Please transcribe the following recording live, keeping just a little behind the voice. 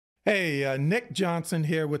Hey, Nick Johnson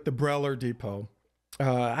here with the Brailler Depot.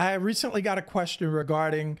 I recently got a question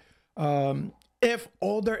regarding if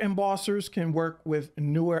older embossers can work with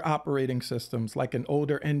newer operating systems, like an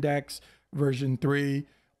older Index version 3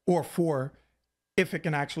 or 4, if it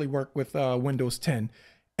can actually work with Windows 10.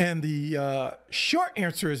 And the short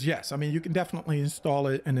answer is yes. I mean, you can definitely install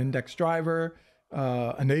an Index driver,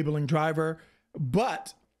 enabling driver,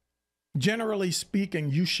 but generally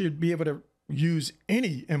speaking, you should be able to use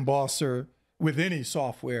any embosser with any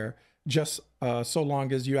software, just so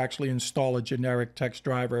long as you actually install a generic text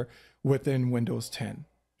driver within Windows 10.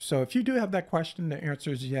 So if you do have that question, the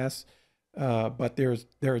answer is yes, but there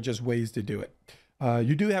are just ways to do it.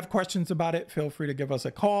 You do have questions about it, feel free to give us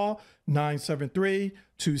a call,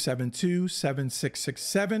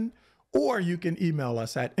 973-272-7667, or you can email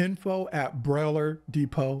us at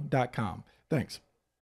info@braillerdepot.com. Thanks.